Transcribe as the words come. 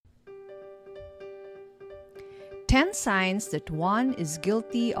10 signs that one is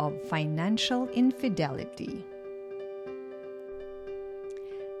guilty of financial infidelity.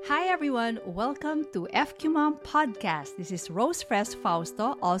 Hi everyone, welcome to FQ Mom Podcast. This is Rose Fres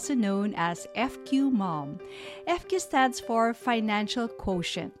Fausto, also known as FQ Mom. FQ stands for Financial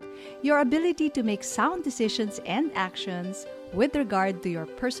Quotient, your ability to make sound decisions and actions with regard to your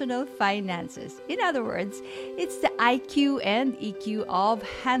personal finances. In other words, it's the IQ and EQ of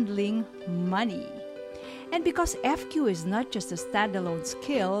handling money. And because FQ is not just a standalone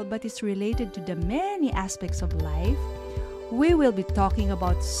skill, but it's related to the many aspects of life, we will be talking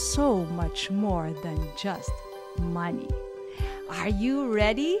about so much more than just money. Are you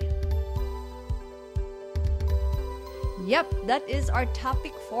ready? Yep, that is our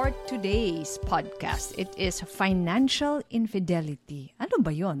topic for today's podcast. It is financial infidelity. Ano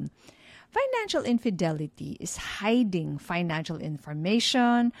ba yun? Financial infidelity is hiding financial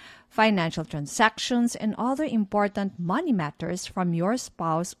information, financial transactions, and other important money matters from your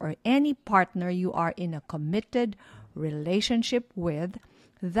spouse or any partner you are in a committed relationship with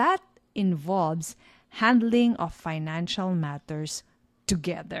that involves handling of financial matters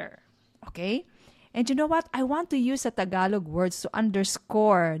together. Okay? And you know what? I want to use the Tagalog words to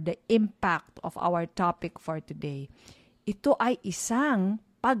underscore the impact of our topic for today. Ito ay isang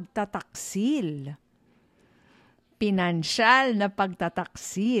pagtataksil. Pinansyal na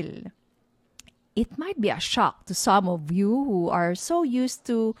pagtataksil. It might be a shock to some of you who are so used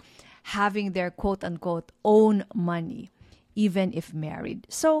to having their quote-unquote own money, even if married.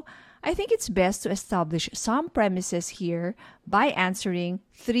 So, I think it's best to establish some premises here by answering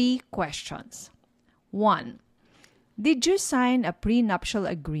 3 questions. 1. Did you sign a prenuptial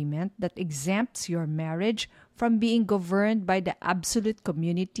agreement that exempts your marriage from being governed by the absolute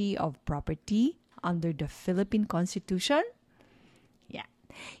community of property under the Philippine Constitution? Yeah.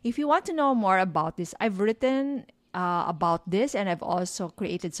 If you want to know more about this, I've written about this and I've also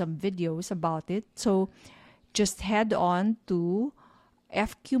created some videos about it. So just head on to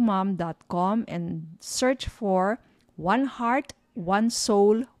fqmom.com and search for One Heart, One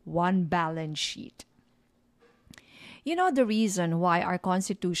Soul, One Balance Sheet. You know the reason why our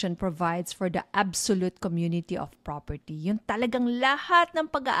Constitution provides for the absolute community of property. Yung talagang lahat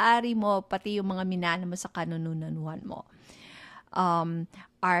ng pag-aari mo, pati yung mga minana mo sa kanununan mo,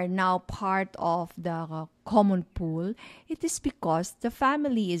 are now part of the common pool. It is because the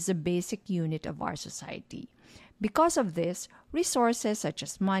family is a basic unit of our society. Because of this, resources such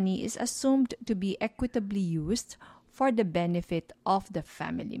as money is assumed to be equitably used for the benefit of the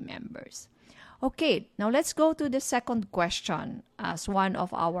family members. Okay, now let's go to the second question as one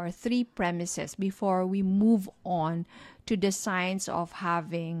of our 3 premises before we move on to the signs of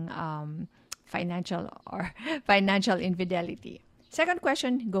having financial infidelity. Second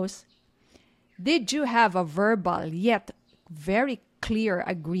question goes, did you have a verbal yet very clear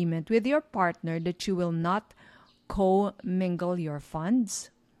agreement with your partner that you will not co-mingle your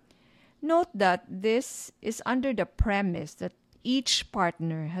funds? Note that this is under the premise that each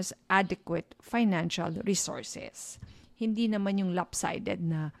partner has adequate financial resources. Hindi naman yung lopsided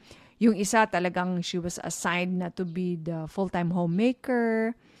na yung isa talagang she was assigned na to be the full-time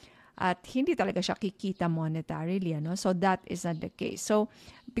homemaker at hindi talaga siya kikita monetarily. So that is not the case. So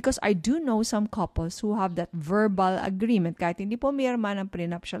because I do know some couples who have that verbal agreement, kahit hindi po mayroon ng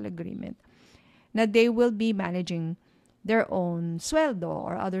prenuptial agreement, na they will be managing their own sweldo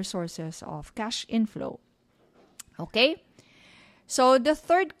or other sources of cash inflow. Okay? So the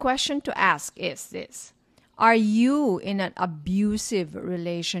third question to ask is this. Are you in an abusive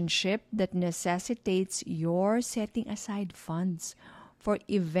relationship that necessitates your setting aside funds for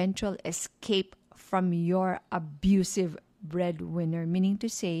eventual escape from your abusive breadwinner? Meaning to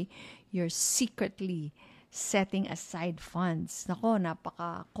say, you're secretly setting aside funds. Nako,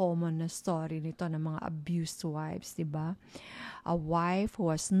 napaka-common na story nito ng mga abused wives, di ba? A wife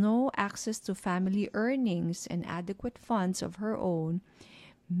who has no access to family earnings and adequate funds of her own,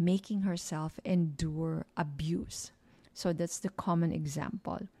 making herself endure abuse. So that's the common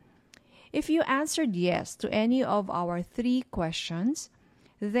example. If you answered yes to any of our 3 questions,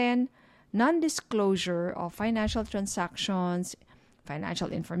 then non-disclosure of financial transactions, financial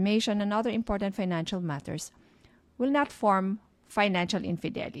information, and other important financial matters will not form financial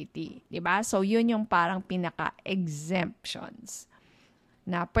infidelity. Diba? So, yun yung parang pinaka-exemptions.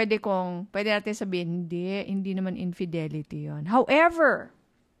 Na pwede natin sabihin, hindi naman infidelity yun. However,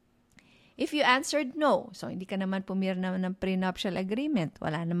 if you answered no, so hindi ka naman pumirma ng prenuptial agreement,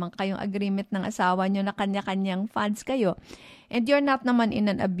 wala naman kayong agreement ng asawa nyo na kanya-kanyang funds kayo, and you're not naman in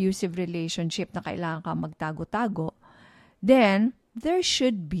an abusive relationship na kailangan ka magtago-tago, then there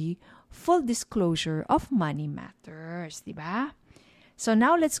should be full disclosure of money matters, di ba? So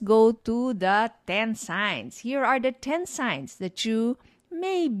now let's go to the 10 signs. Here are the 10 signs that you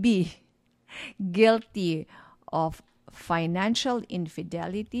may be guilty of financial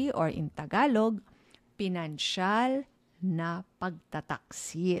infidelity, or in Tagalog, pinansyal na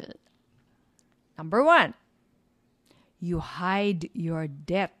pagtataksil. Number 1, you hide your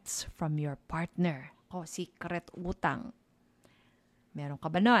debts from your partner. O, secret utang. Meron ka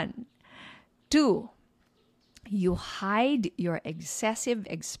ba nun? 2, you hide your excessive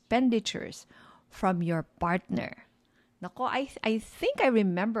expenditures from your partner. Nako, I think I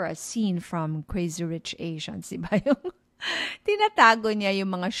remember a scene from Crazy Rich Asians, diba? Yung tinatago niya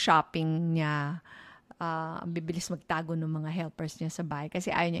yung mga shopping niya. Ang bibilis magtago ng mga helpers niya sa bahay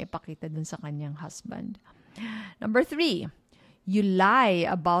kasi ayaw niya ipakita dun sa kanyang husband. Number 3, you lie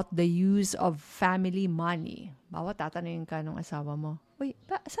about the use of family money. Bawa tatanungin ka ng asawa mo, uy,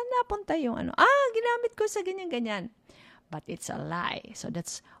 saan napunta yung ano? Ginamit ko sa ganyan-ganyan. But it's a lie. So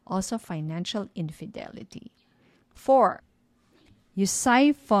that's also financial infidelity. 4, you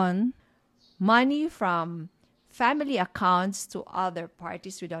siphon money from family accounts to other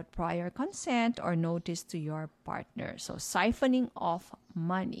parties without prior consent or notice to your partner. So siphoning off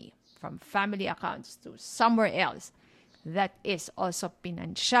money from family accounts to somewhere else, that is also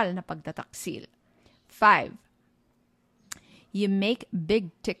pinansyal na pagtataksil. 5, you make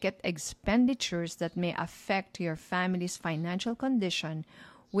big-ticket expenditures that may affect your family's financial condition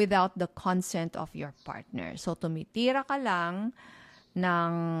without the consent of your partner. So, tumitira ka lang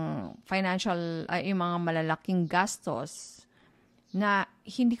ng financial, yung mga malalaking gastos na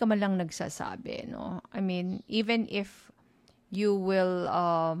hindi ka man lang nagsasabi, no? I mean, even if you will,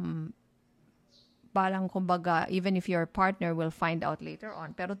 parang kumbaga, even if your partner will find out later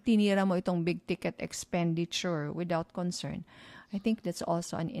on, pero tinira mo itong big-ticket expenditure without concern, I think that's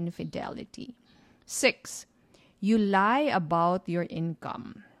also an infidelity. 6, you lie about your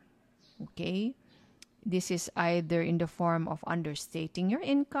income. Okay? This is either in the form of understating your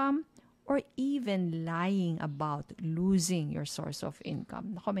income or even lying about losing your source of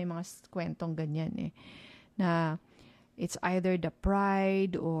income. Naku, may mga kwentong ganyan eh. Na it's either the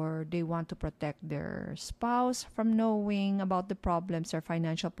pride or they want to protect their spouse from knowing about the problems or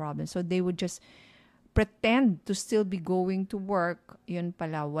financial problems. So they would just pretend to still be going to work. Yun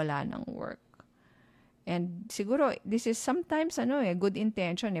pala, wala ng work. And siguro, this is sometimes good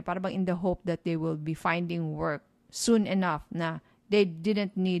intention para bang in the hope that they will be finding work soon enough na they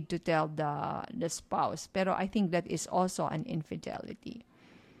didn't need to tell the spouse. Pero I think that is also an infidelity.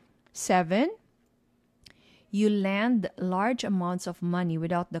 7, you lend large amounts of money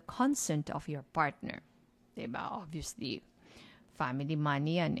without the consent of your partner. Diba? Obviously, family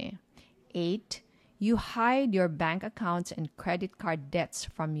money yan eh. 8, you hide your bank accounts and credit card debts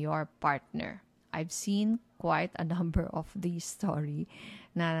from your partner. I've seen quite a number of these story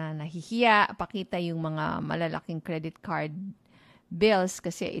na nahihiya, pakita yung mga malalaking credit card bills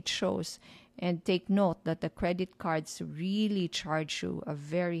kasi it shows. And take note that the credit cards really charge you a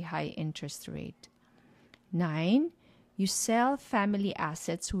very high interest rate. 9, you sell family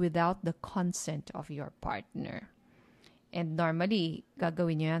assets without the consent of your partner. And normally,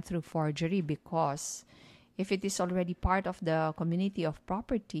 gagawin nyo yan through forgery because if it is already part of the community of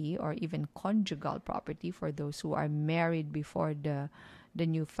property or even conjugal property for those who are married before the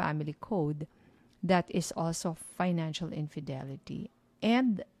new family code, that is also financial infidelity.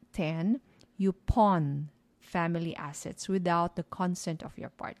 And 10, you pawn family assets without the consent of your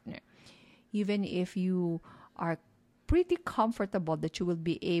partner. Even if you are pretty comfortable that you will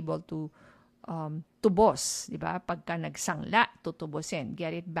be able to tubos, di ba? Pagka nagsangla, tutubusin,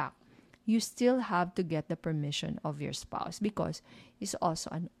 get it back. You still have to get the permission of your spouse because he's also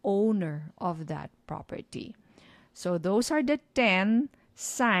an owner of that property. So those are the 10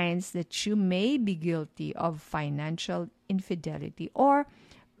 signs that you may be guilty of financial infidelity or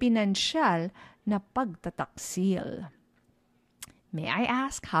pinansyal na pagtataksil. May I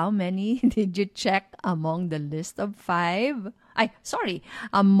ask how many did you check among the list of 5?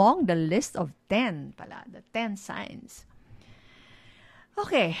 Among the list of 10 pala, the 10 signs.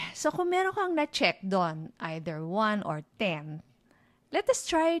 Okay, so kung meron kang na-check doon, either 1 or 10, let us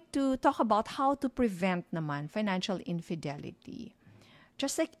try to talk about how to prevent naman financial infidelity.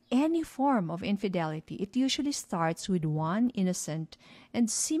 Just like any form of infidelity, it usually starts with one innocent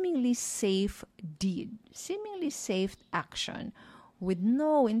and seemingly safe deed, seemingly safe action, with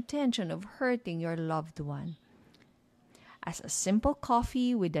no intention of hurting your loved one. As a simple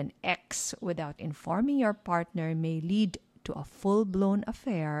coffee with an ex without informing your partner may lead to a full-blown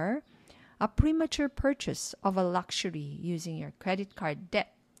affair, a premature purchase of a luxury using credit card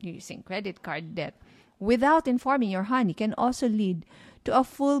debt without informing your honey can also lead to a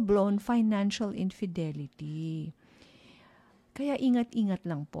full-blown financial infidelity. Kaya ingat-ingat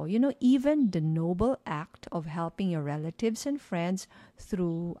lang po. Even the noble act of helping your relatives and friends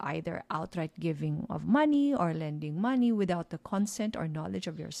through either outright giving of money or lending money without the consent or knowledge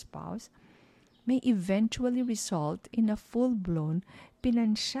of your spouse may eventually result in a full-blown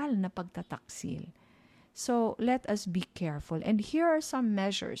pinansyal na pagtataksil. So, let us be careful. And here are some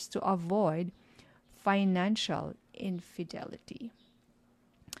measures to avoid financial infidelity.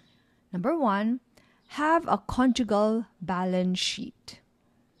 Number 1, have a conjugal balance sheet.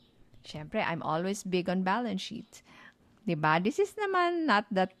 Siyempre, I'm always big on balance sheets. Diba? This is naman not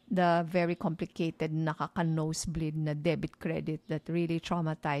that the very complicated nakaka-nosebleed na debit credit that really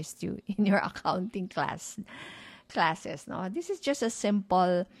traumatized you in your accounting classes. No? This is just a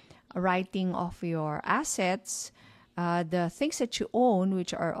simple writing of your assets, the things that you own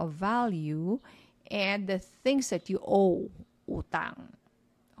which are of value, and the things that you owe, utang.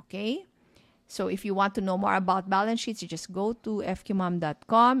 Okay? So if you want to know more about balance sheets, you just go to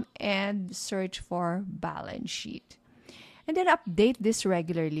fqmom.com and search for balance sheet. And then update this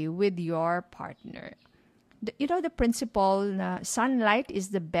regularly with your partner. The principle na sunlight is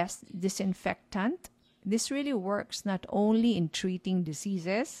the best disinfectant. This really works not only in treating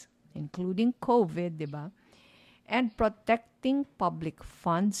diseases, including COVID, diba? And protecting public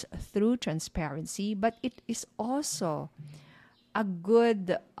funds through transparency, but it is also a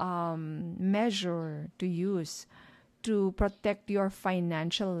good measure to use to protect your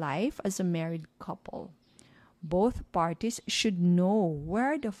financial life as a married couple. Both parties should know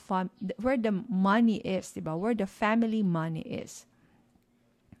where the money is, diba? Where the family money is.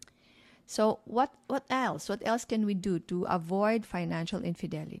 So what else? What else can we do to avoid financial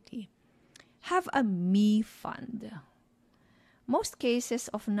infidelity? Have a me fund. Most cases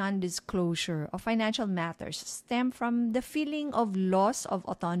of non-disclosure of financial matters stem from the feeling of loss of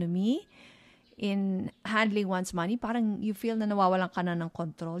autonomy in handling one's money. Parang you feel na nawawalan ka na ng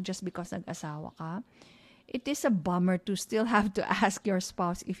control just because nag-asawa ka. It is a bummer to still have to ask your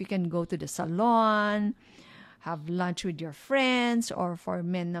spouse if you can go to the salon, have lunch with your friends, or for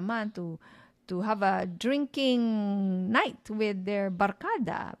men naman to have a drinking night with their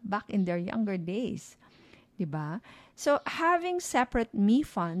barkada back in their younger days. Diba? So having separate me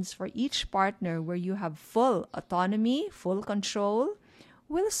funds for each partner where you have full autonomy, full control,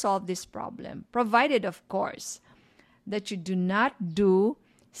 will solve this problem. Provided, of course, that you do not do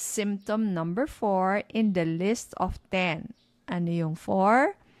symptom number 4 in the list of 10. Ano yung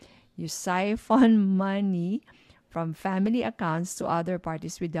 4? You siphon money from family accounts to other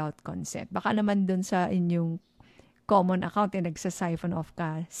parties without consent. Baka naman dun sa inyong common account nagsasiphon off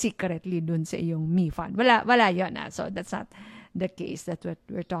ka secretly dun sa iyong me fund. Wala yun. So that's not the case that what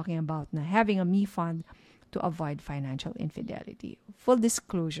we're talking about na having a me fund to avoid financial infidelity. Full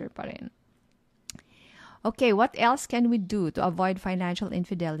disclosure pa rin. Okay, what else can we do to avoid financial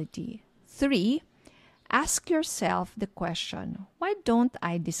infidelity? 3, ask yourself the question, why don't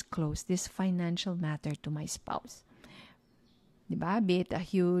I disclose this financial matter to my spouse? Diba? Be it a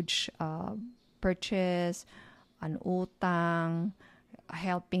huge purchase, an utang,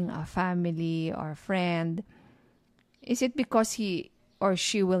 helping a family or a friend. Is it because he or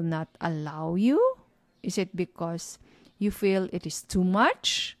she will not allow you? Is it because you feel it is too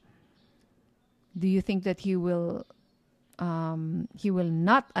much? Do you think that he will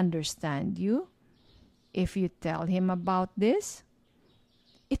not understand you if you tell him about this?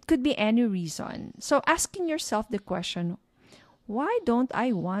 It could be any reason. So asking yourself the question, why don't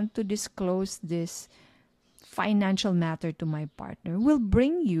I want to disclose this financial matter to my partner, will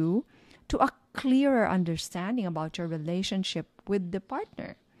bring you to a clearer understanding about your relationship with the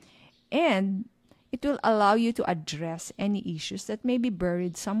partner. And it will allow you to address any issues that may be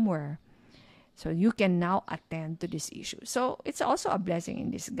buried somewhere. So you can now attend to this issue. So it's also a blessing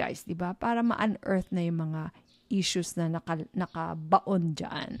in disguise, di ba? Para ma-unearth na yung mga issues na nakabaon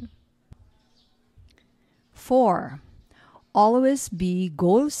dyan. 4. Always be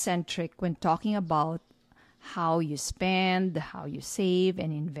goal-centric when talking about how you spend, how you save,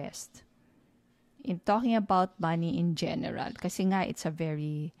 and invest. In talking about money in general, kasi nga it's a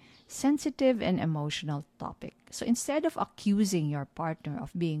very sensitive and emotional topic. So instead of accusing your partner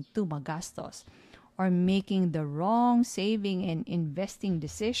of being too magastos or making the wrong saving and investing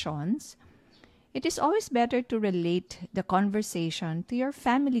decisions, it is always better to relate the conversation to your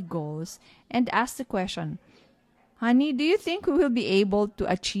family goals and ask the question, honey, do you think we will be able to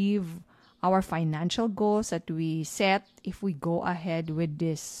achieve our financial goals that we set if we go ahead with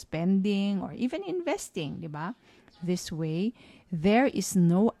this spending or even investing, di ba? This way, there is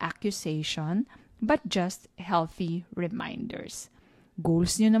no accusation but just healthy reminders.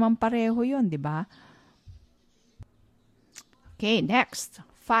 Goals nyo naman pareho yun, di ba? Okay, next.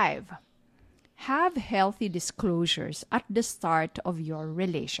 5. Have healthy disclosures at the start of your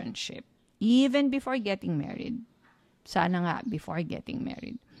relationship, even before getting married. Sana nga, before getting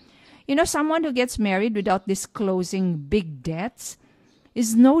married. You know, someone who gets married without disclosing big debts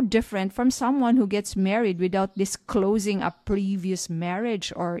is no different from someone who gets married without disclosing a previous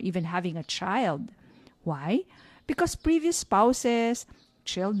marriage or even having a child. Why? Because previous spouses,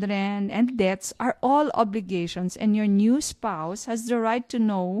 children, and debts are all obligations, and your new spouse has the right to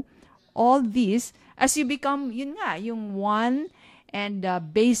know all these as you become, yun nga, yung one and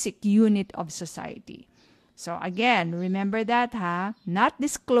basic unit of society. So again, remember that, ha? Not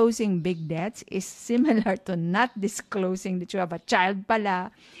disclosing big debts is similar to not disclosing that you have a child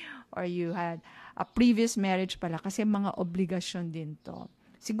pala or you had a previous marriage pala, kasi mga obligasyon din to.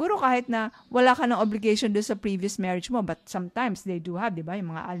 Siguro kahit na wala ka ng obligation doon sa previous marriage mo, but sometimes they do have, di ba,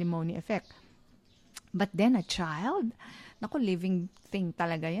 yung mga alimony effect. But then a child, naku, living thing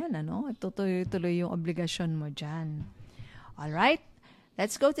talaga yan, ano? Tutuloy-tuloy yung obligasyon mo dyan. Alright,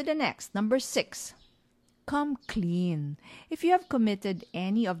 let's go to the next. Number 6. Come clean. If you have committed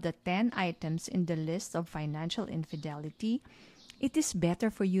any of the 10 items in the list of financial infidelity, it is better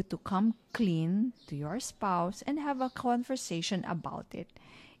for you to come clean to your spouse and have a conversation about it.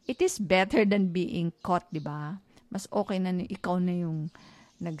 It is better than being caught, di ba? Mas okay na ikaw na yung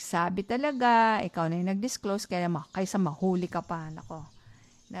nagsabi talaga, ikaw na yung nag-disclose, kaysa mahuli ka pa. Nako,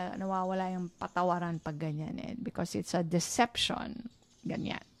 nawawala yung patawaran pag ganyan because it's a deception.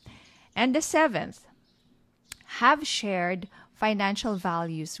 Ganyan. And the 7th, have shared financial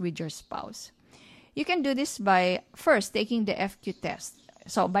values with your spouse. You can do this by first taking the FQ test.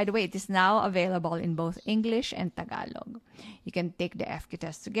 So, by the way, it is now available in both English and Tagalog. You can take the FQ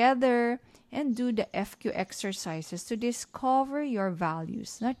test together and do the FQ exercises to discover your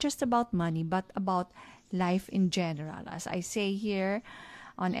values, not just about money, but about life in general. As I say here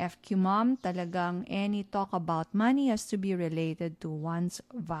on FQ Mom, talagang any talk about money has to be related to one's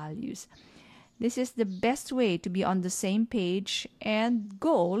values. This is the best way to be on the same page and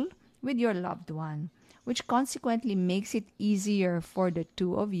goal with your loved one, which consequently makes it easier for the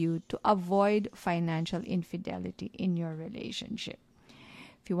two of you to avoid financial infidelity in your relationship.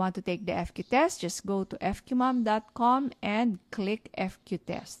 If you want to take the FQ test, just go to fqmom.com and click FQ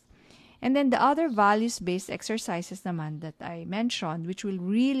test. And then the other values-based exercises naman that I mentioned, which will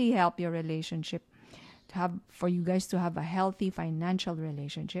really help your relationship for you guys to have a healthy financial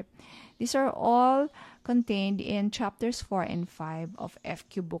relationship. These are all contained in chapters 4 and 5 of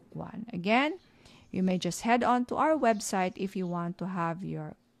FQ Book 1. Again, you may just head on to our website if you want to have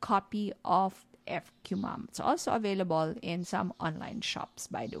your copy of FQ Mom. It's also available in some online shops,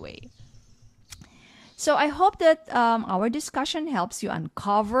 by the way. So I hope that our discussion helps you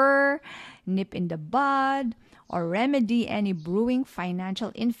uncover, nip in the bud, or remedy any brewing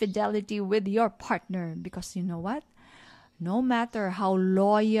financial infidelity with your partner. Because you know what? No matter how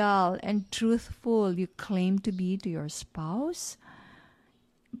loyal and truthful you claim to be to your spouse,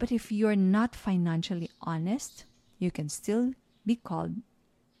 but if you're not financially honest, you can still be called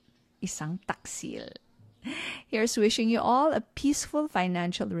isang taksil. Here's wishing you all a peaceful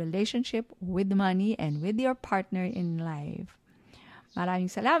financial relationship with money and with your partner in life.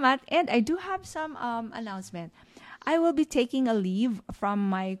 Maraming salamat. And I do have some announcement. I will be taking a leave from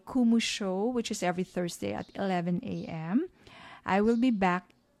my Kumu show, which is every Thursday at 11 a.m. I will be back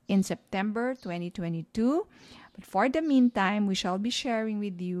in September 2022. But for the meantime, we shall be sharing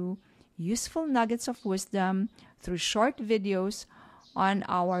with you useful nuggets of wisdom through short videos on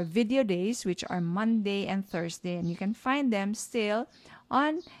our video days, which are Monday and Thursday. And you can find them still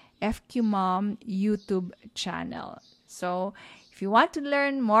on FQ Mom YouTube channel. So if you want to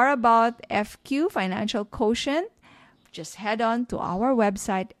learn more about FQ, Financial Quotient, just head on to our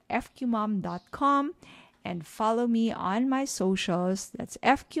website, fqmom.com, and follow me on my socials. That's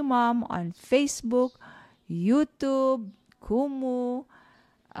FQ Mom on Facebook, YouTube, Kumu.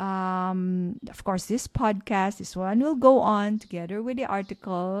 Of course, this podcast, this one will go on together with the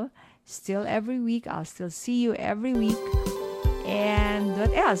article. Still every week. I'll still see you every week. And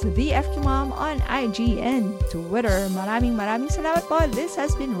what else? The FQ Mom on IG and Twitter. Maraming salamat po. This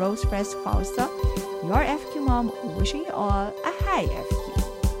has been Rose Press Fausta, your FQ Mom, wishing you all a high FQ.